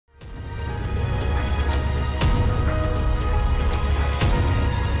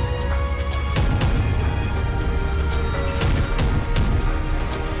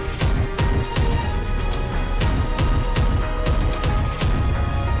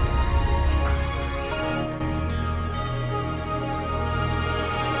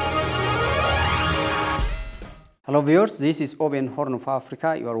Hello viewers, this is OBN Horn of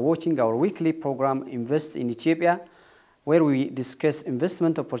Africa. You are watching our weekly program Invest in Ethiopia, where we discuss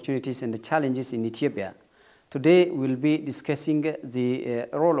investment opportunities and the challenges in Ethiopia. Today we will be discussing the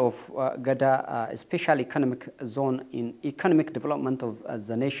role of Gadaa, a special economic zone in economic development of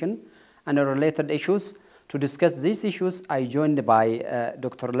the nation and related issues. To discuss these issues, I joined by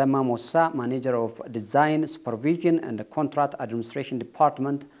Dr. Lemma Mossa, Manager of Design, Supervision and Contract Administration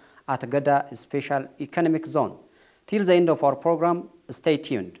Department at Gadaa Special Economic Zone. Till the end of our program, stay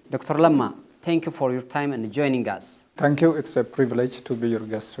tuned. Dr. Lemma, thank you for your time and joining us. Thank you. It's a privilege to be your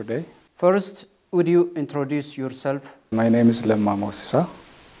guest today. First, would you introduce yourself? My name is Lemma Mossa.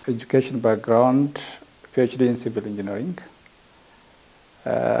 Education background, PhD in civil engineering.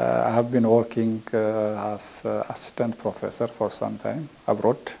 I have been working as assistant professor for some time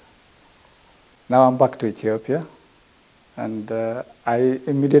abroad. Now I'm back to Ethiopia, and I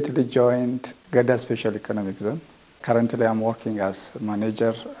immediately joined Gadaa Special Economic Zone. Currently, I'm working as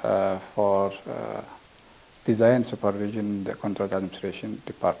manager for design, supervision, in the contract administration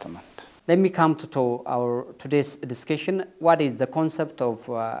department. Let me come to our today's discussion. What is the concept of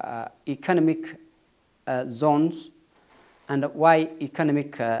economic zones and why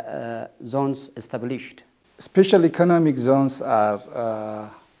economic zones established? Special economic zones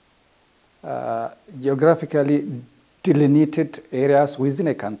are geographically delineated areas within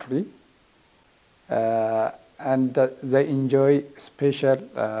a country, and they enjoy special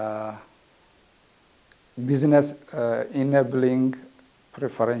business enabling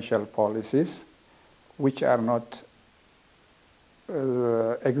preferential policies which are not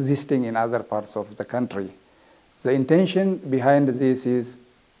existing in other parts of the country. The intention behind this is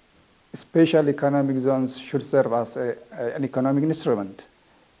special economic zones should serve as an economic instrument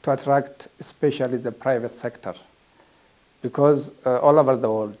to attract especially the private sector, because all over the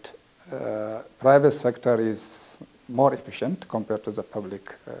world private sector is more efficient compared to the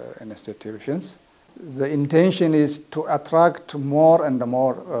public institutions. The intention is to attract more and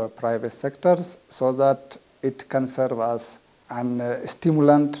more private sectors so that it can serve as an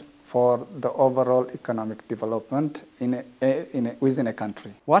stimulant for the overall economic development within a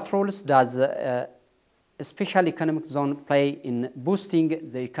country. What roles does a special economic zone play in boosting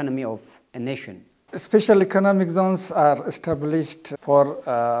the economy of a nation? Special economic zones are established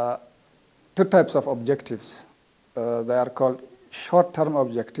for two types of objectives. They are called short-term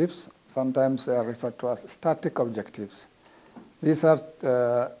objectives. Sometimes they are referred to as static objectives. These are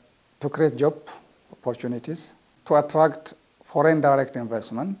to create job opportunities, to attract foreign direct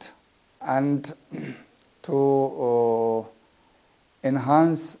investment, and to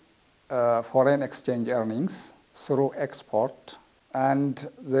enhance foreign exchange earnings through export. And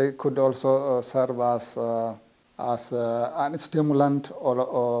they could also serve as a stimulant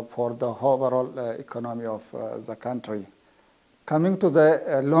for the overall economy of the country. Coming to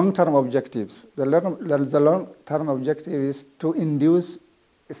the long-term objectives, the long-term objective is to induce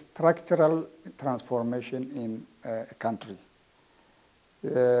structural transformation in a country.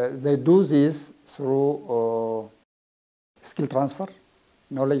 They do this through skill transfer,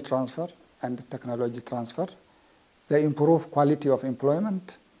 knowledge transfer, and technology transfer. They improve quality of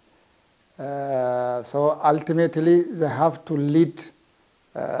employment. So ultimately, they have to lead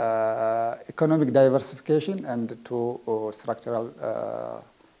economic diversification and to structural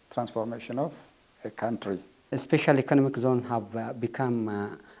transformation of a country. Special economic zones have become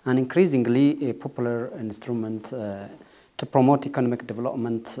an increasingly popular instrument to promote economic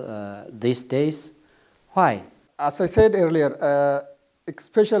development these days. Why? As I said earlier,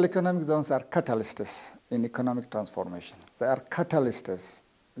 special economic zones are catalysts in economic transformation. They are catalysts.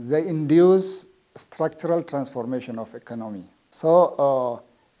 They induce structural transformation of economy. So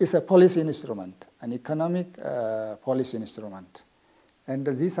it's a policy instrument, an economic policy instrument. And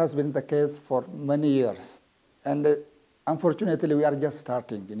this has been the case for many years. And unfortunately, we are just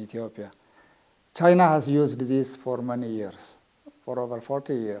starting in Ethiopia. China has used this for many years, for over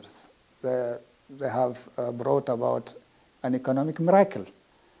 40 years. They have brought about an economic miracle.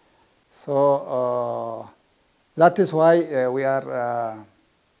 So that is why we are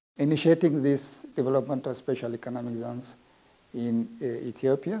initiating this development of special economic zones in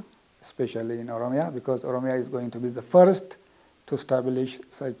Ethiopia, especially in Oromia, because Oromia is going to be the first to establish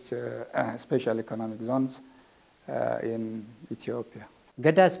such special economic zones in Ethiopia.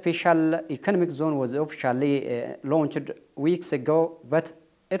 Gadaa Special Economic Zone was officially launched weeks ago, but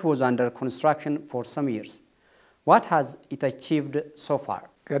it was under construction for some years. What has it achieved so far?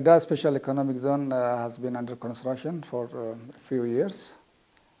 Gadaa Special Economic Zone has been under construction for a few years.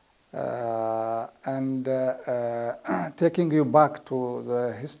 Taking you back to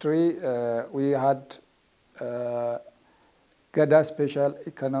the history, we had Gadaa Special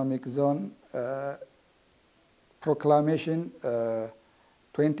Economic Zone Proclamation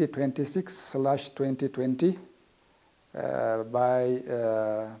 2026/2020 by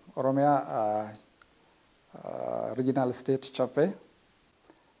Oromia Regional State Chafe.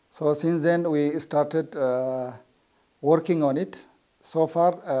 So since then we started working on it. So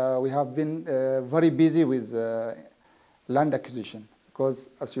far we have been very busy with land acquisition, because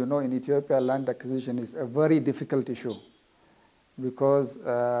as you know, in Ethiopia land acquisition is a very difficult issue, because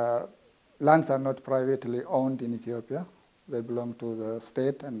lands are not privately owned in Ethiopia. They belong to the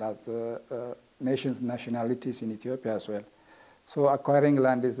state and as the nation's nationalities in Ethiopia as well. So acquiring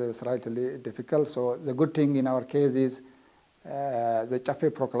land is slightly difficult. So the good thing in our case is the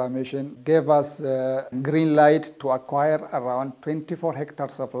Chafe Proclamation gave us green light to acquire around 24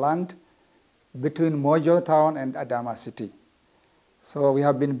 hectares of land between Mojo town and Adama city. So we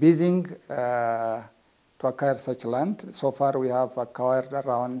have been busy to acquire such land. So far we have acquired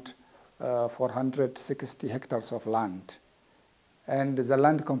around 460 hectares of land. And the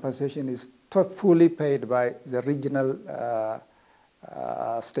land compensation is fully paid by the regional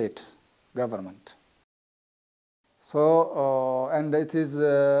state government. So, and it is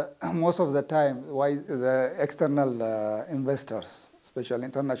most of the time why the external investors, especially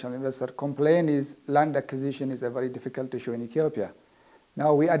international investors, complain is land acquisition is a very difficult issue in Ethiopia.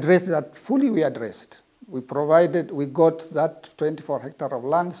 Now we address that, fully we addressed. We got that 24 hectare of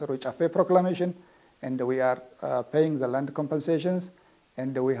land through Chafe Proclamation, and we are paying the land compensations,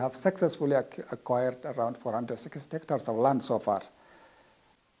 and we have successfully acquired around 460 hectares of land so far.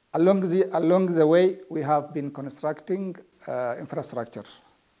 Along the way, we have been constructing infrastructure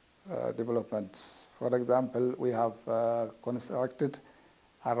developments. For example, we have constructed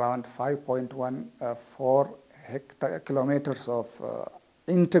around 5.14 kilometers of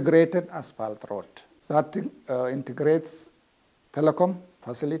integrated asphalt road. That integrates telecom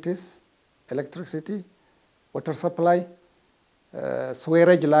facilities, electricity, water supply,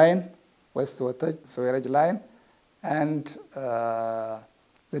 sewerage line, wastewater sewerage line, and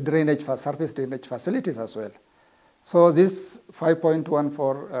the drainage surface drainage facilities as well. So this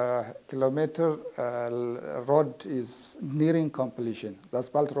 5.14 kilometer road is nearing completion. The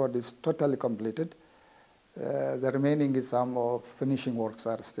asphalt road is totally completed. The remaining is some of finishing works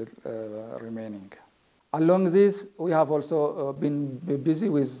are still remaining. Along this, we have also been busy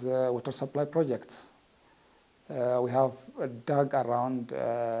with water supply projects. We have dug around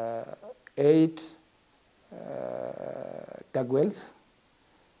 8 dug wells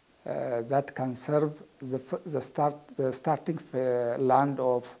that can serve the starting land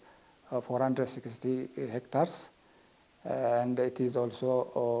of 460 hectares, and it is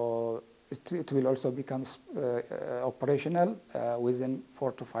also it will also become operational within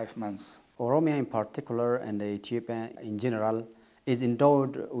 4 to 5 months. Oromia in particular and Ethiopia in general is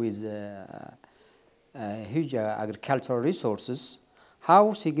endowed with huge agricultural resources.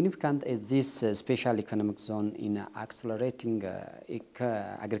 How significant is this special economic zone in accelerating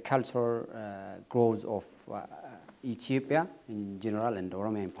agricultural growth of Ethiopia in general and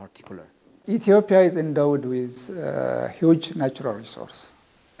Oromia in particular? Ethiopia is endowed with huge natural resource,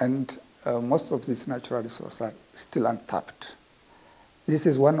 and most of these natural resources are still untapped. This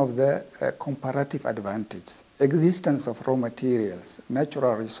is one of the comparative advantages. Existence of raw materials,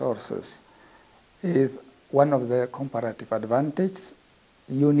 natural resources, is one of the comparative advantages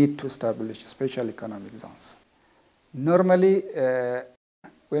you need to establish special economic zones. Normally,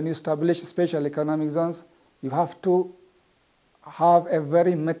 when you establish special economic zones, you have to have a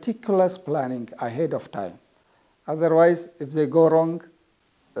very meticulous planning ahead of time. Otherwise, if they go wrong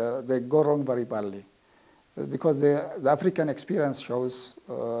very badly. Because the African experience shows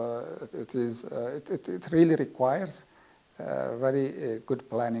it really requires very good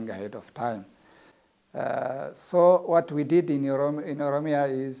planning ahead of time. So what we did in Oromia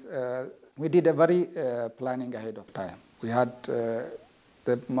is we did a very planning ahead of time. We had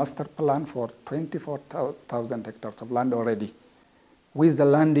the master plan for 24,000 hectares of land already, with the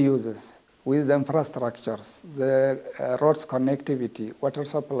land uses, with the infrastructures, the roads connectivity, water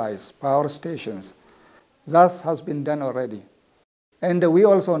supplies, power stations. That has been done already. And we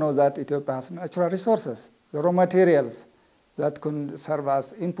also know that Ethiopia has natural resources, the raw materials that can serve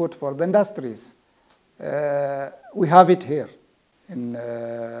as input for the industries. We have it here in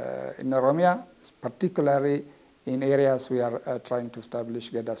Oromia, particularly in areas we are trying to establish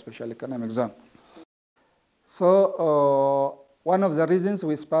Gadaa Special Economic Zone. So one of the reasons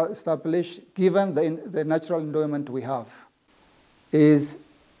we established, given the natural endowment we have, is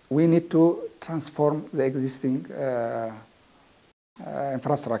we need to transform the existing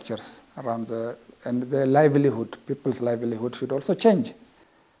infrastructures around and the livelihood, people's livelihood should also change.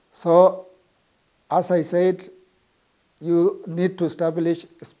 So, as I said, you need to establish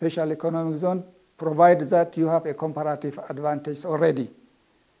a special economic zone, provided that you have a comparative advantage already.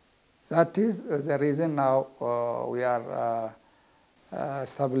 That is the reason now we are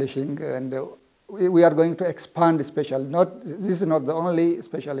establishing, and we are going to expand especially. This is not the only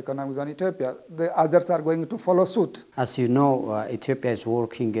special economic zone in Ethiopia. The others are going to follow suit. As you know, Ethiopia is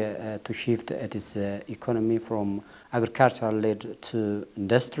working to shift its economy from agricultural-led to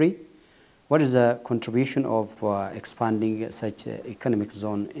industry. What is the contribution of expanding such an economic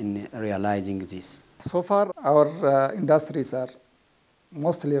zone in realizing this? So far, our industries are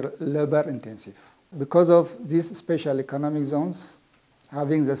mostly labor-intensive. Because of these special economic zones,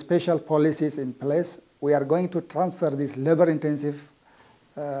 having the special policies in place, we are going to transfer these labor-intensive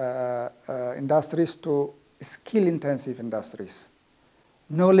industries to skill-intensive industries,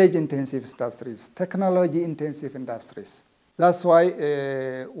 knowledge-intensive industries, technology-intensive industries. That's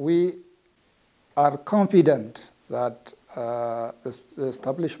why we are confident that the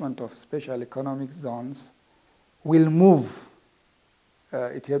establishment of special economic zones will move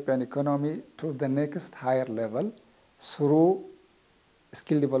Ethiopian economy to the next higher level through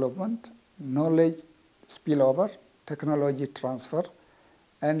skill development, knowledge spillover, technology transfer,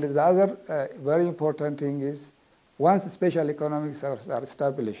 and the other very important thing is once special economic zones are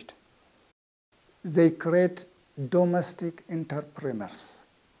established, they create domestic entrepreneurs.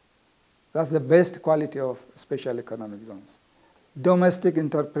 That's the best quality of special economic zones. Domestic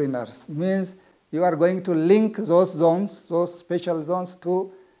entrepreneurs means you are going to link those zones, those special zones, to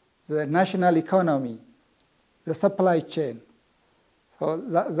the national economy, the supply chain. So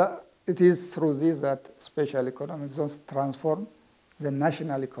it is through this that special economic zones transform the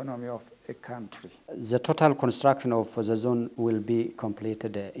national economy of a country. The total construction of the zone will be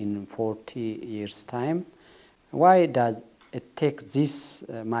completed in 40 years' time. Why does it take this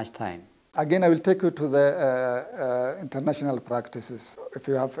much time? Again, I will take you to the international practices. If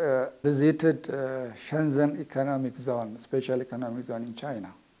you have visited Shenzhen economic zone, special economic zone in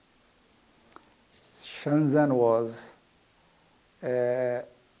China, Shenzhen was a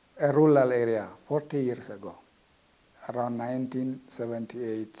rural area 40 years ago, around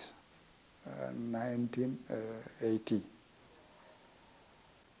 1978, 1980.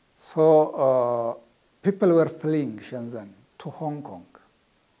 So people were fleeing Shenzhen to Hong Kong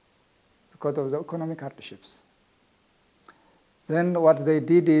because of the economic hardships. Then what they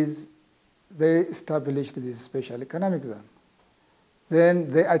did is they established this special economic zone. Then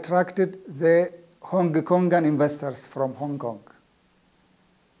they attracted the Hong Kongan investors from Hong Kong.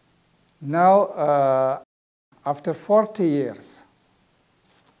 Now, after 40 years,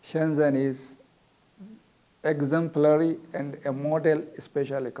 Shenzhen is exemplary and a model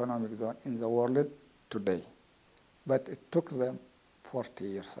special economic zone in the world today. But it took them 40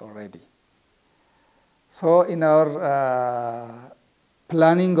 years already. So in our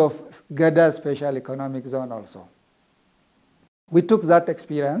planning of Gadaa special economic zone also, we took that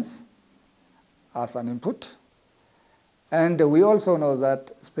experience as an input. And we also know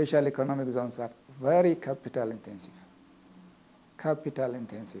that special economic zones are very capital intensive. Capital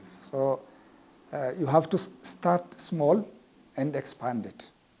intensive. So you have to start small and expand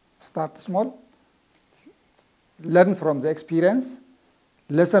it. Start small, learn from the experience.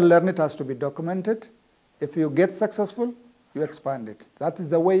 Lesson learned has to be documented. If you get successful, you expand it. That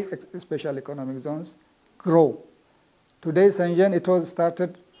is the way special economic zones grow. Today, Shenzhen, it was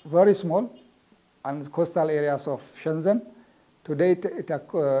started very small and coastal areas of Shenzhen. Today,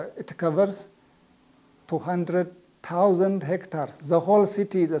 it covers 200,000 hectares. The whole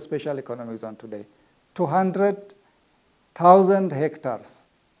city is a special economic zone today. 200,000 hectares.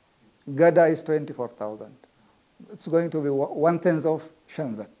 Gadaa is 24,000. It's going to be 1/10 of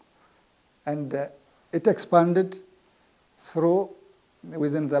Shenzhen. And it expanded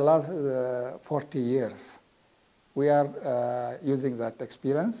within the last 40 years. We are using that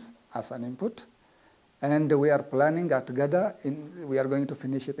experience as an input. And we are planning at Gadaa, we are going to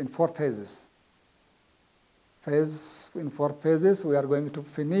finish it in 4 phases. In 4 phases, we are going to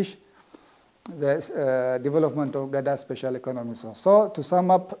finish the development of Gadaa special economic zone. So to sum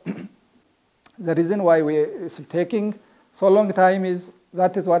up, the reason why it's taking so long time is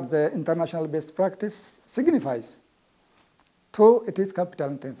that is what the international best practice signifies. 2, it is capital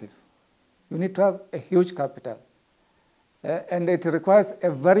intensive. You need to have a huge capital. And it requires a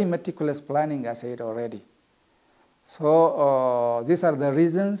very meticulous planning, as I said already. So these are the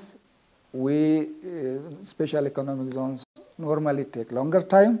reasons special economic zones normally take longer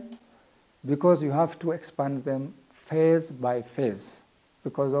time, because you have to expand them phase by phase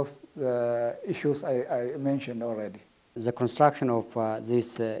because of the issues I mentioned already. The construction of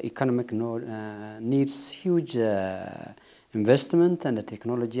this economic node needs huge investment and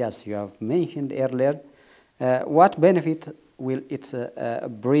technology, as you have mentioned earlier. What benefit will it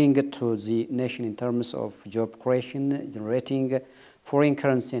bring to the nation in terms of job creation, generating foreign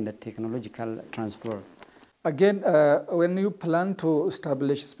currency and technological transfer? Again, when you plan to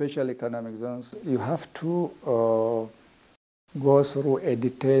establish special economic zones, you have to go through a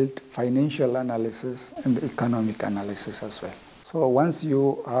detailed financial analysis and economic analysis as well. So once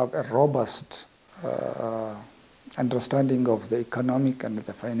you have a robust understanding of the economic and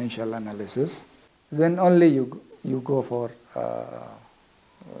the financial analysis, then only you go for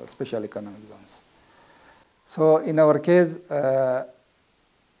special economic zones. So in our case,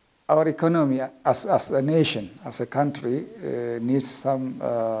 our economy as a nation, as a country, needs some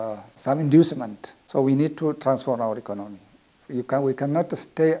inducement. So we need to transform our economy. We cannot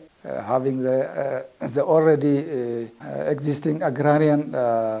stay having the already existing agrarian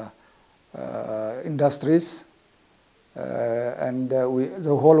industries, and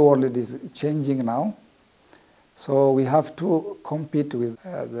the whole world is changing now. So we have to compete with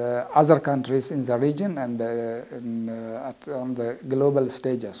the other countries in the region and on the global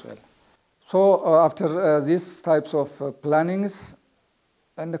stage as well. So after these types of plannings,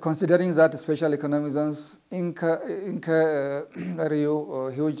 and considering that special economic zones incur very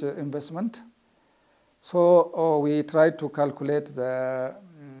huge investment, so we try to calculate the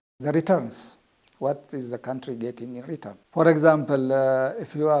returns. What is the country getting in return? For example,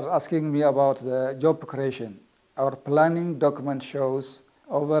 if you are asking me about the job creation, our planning document shows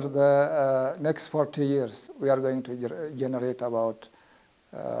over the next 40 years, we are going to generate about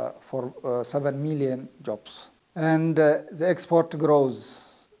 7 million jobs. And the export growth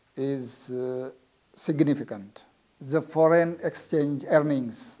is significant. The foreign exchange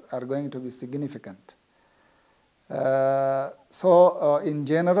earnings are going to be significant. So in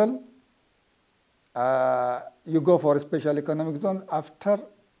general, you go for a special economic zone after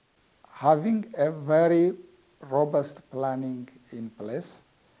having a very robust planning in place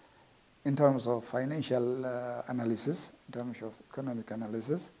in terms of financial analysis, in terms of economic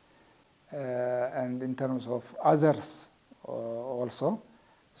analysis, and in terms of others also.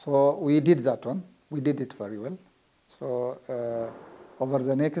 So we did that one. We did it very well. So over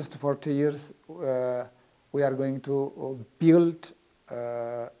the next 40 years, we are going to build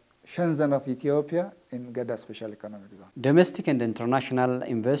Shenzhen of Ethiopia in Gadaa Special Economic Zone. Domestic and international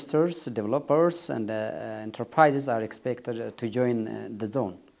investors, developers, and enterprises are expected to join the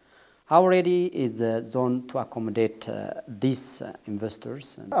zone. How ready is the zone to accommodate these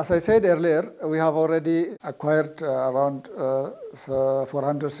investors? As I said earlier, we have already acquired around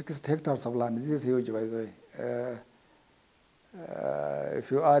 460 hectares of land. This is huge, by the way. If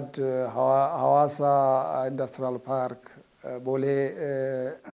you add Hawassa Industrial Park,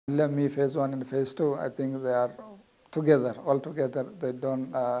 Bole, Lemmi Phase 1 and Phase 2, I think they are together, all together, they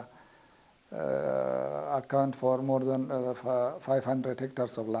don't account for more than 500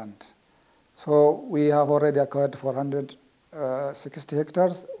 hectares of land. So we have already acquired 460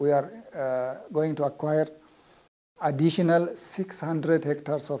 hectares. We are going to acquire additional 600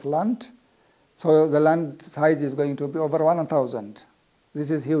 hectares of land. So the land size is going to be over 1,000.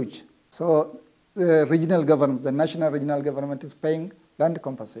 This is huge. So the regional government, the national regional government is paying land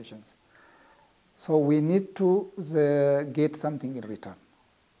compensations. So we need to get something in return.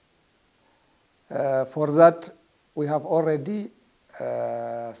 For that, we have already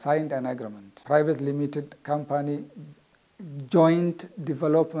signed an agreement. Private limited company joint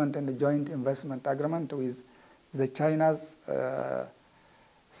development and joint investment agreement with the China's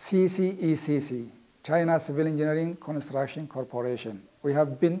CCECC, China Civil Engineering Construction Corporation. We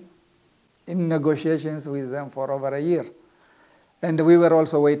have been in negotiations with them for over a year. And we were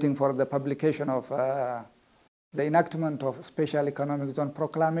also waiting for the publication of the enactment of Special Economic Zone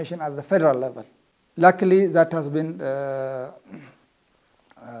proclamation at the federal level. Luckily, that has been, the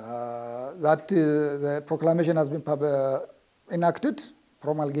proclamation has been enacted,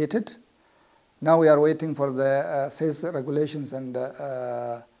 promulgated. Now we are waiting for the SEZ regulations and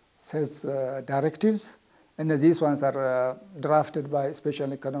SEZ directives. And these ones are drafted by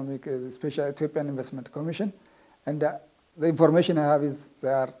Special Ethiopian Investment Commission. And the information I have is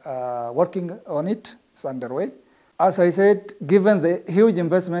they are working on it. It's underway. As I said, given the huge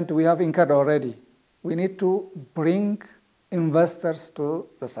investment we have incurred already, we need to bring investors to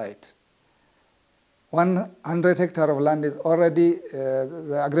the site. 100 hectares of land is already,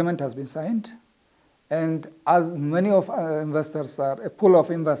 the agreement has been signed. And many of our investors a pool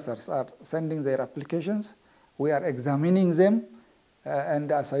of investors are sending their applications. We are examining them,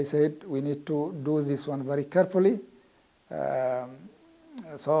 and as I said, we need to do this one very carefully.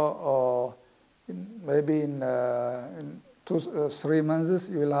 Maybe in 3 months,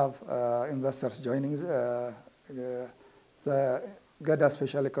 you will have investors joining the Gadaa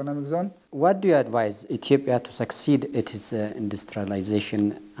Special Economic Zone. What do you advise Ethiopia to succeed at its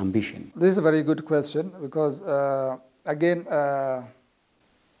industrialization ambition? This is a very good question because, again,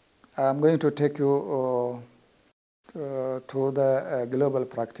 I'm going to take you to the global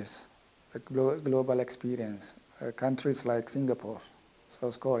practice, the global experience. Countries like Singapore,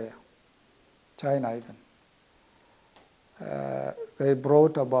 South Korea, China even. They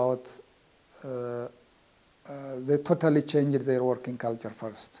brought about, they totally changed their working culture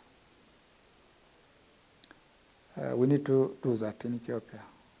first. We need to do that in Ethiopia.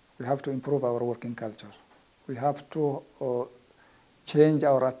 We have to improve our working culture. We have to change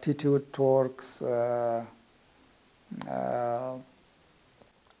our attitude towards our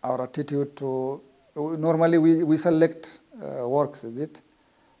attitude to, normally we select works, is it?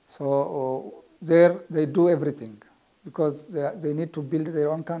 So there they do everything because they need to build their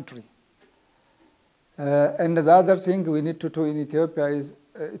own country. And the other thing we need to do in Ethiopia is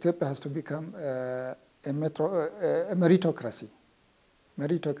Ethiopia has to become a meritocracy.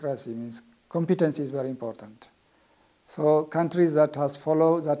 Meritocracy means competency is very important. So countries that have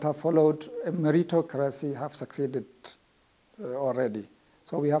followed a meritocracy have succeeded already.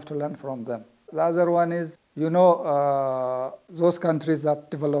 So we have to learn from them. The other one is, those countries that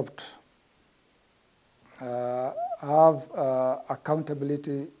developed have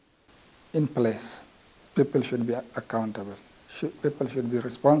accountability in place. People should be accountable. People should be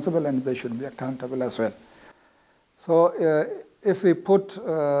responsible, and they should be accountable as well. So if we put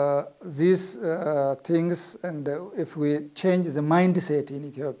these things, and if we change the mindset in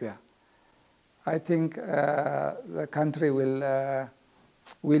Ethiopia, I think the country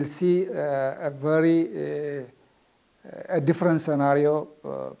will see a very a different scenario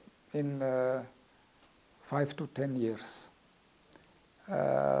in 5 to 10 years.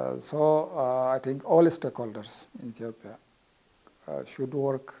 I think all stakeholders in Ethiopia should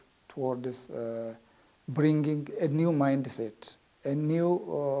work toward this, bringing a new mindset, a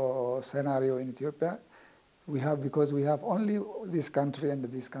new scenario in Ethiopia. Because we have only this country, and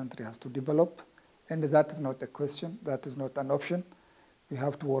this country has to develop, and that is not a question, that is not an option. We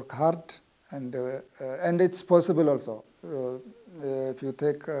have to work hard, and it's possible also. If you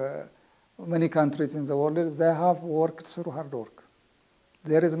take many countries in the world, they have worked through hard work.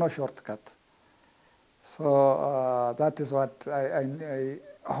 There is no shortcut. So that is what I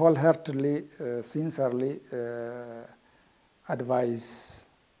wholeheartedly, sincerely advise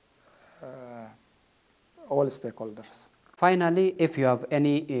all stakeholders. Finally, if you have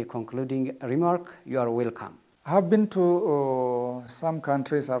any concluding remark, you are welcome. I have been to some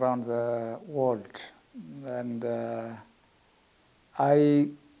countries around the world, and I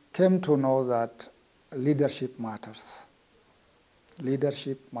came to know that leadership matters.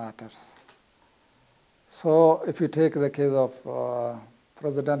 Leadership matters. So if you take the case of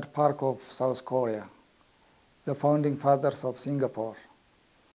President Park of South Korea, the founding fathers of Singapore,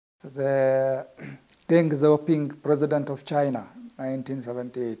 the Deng Xiaoping, president of China,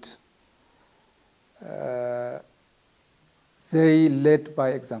 1978, they led by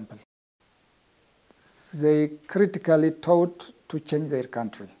example. They critically taught to change their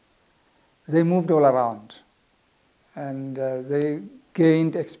country. They moved all around, and they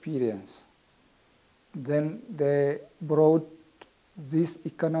gained experience. Then they brought this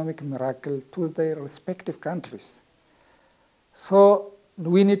economic miracle to their respective countries. So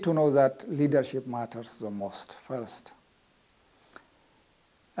we need to know that leadership matters the most first.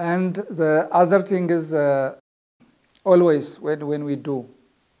 And the other thing is always when we do,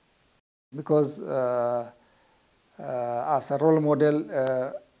 because as a role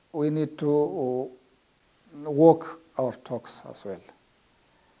model, we need to walk our talks as well.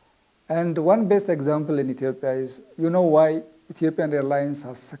 And one best example in Ethiopia is, you know why Ethiopian Airlines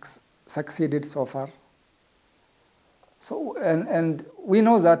has succeeded so far? So, and we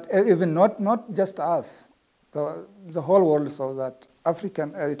know that even not just us, the whole world saw that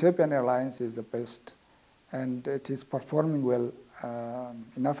Ethiopian Airlines is the best, and it is performing well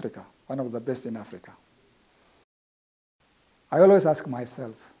in Africa, one of the best in Africa. I always ask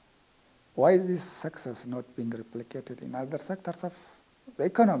myself, why is this success not being replicated in other sectors of the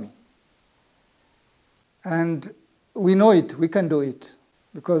economy? And we know it, we can do it,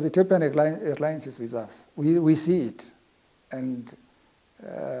 because Ethiopian Airlines is with us. We see it, and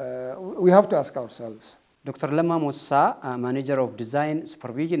we have to ask ourselves, Dr. Lemma Moussa, Manager of Design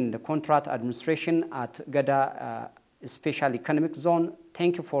Supervision in the Contract Administration at Gadaa Special Economic Zone.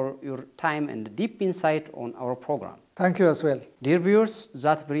 Thank you for your time and deep insight on our program. Thank you as well. Dear viewers,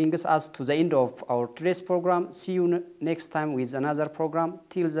 that brings us to the end of our today's program. See you next time with another program.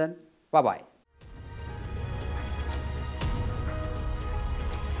 Till then, bye-bye.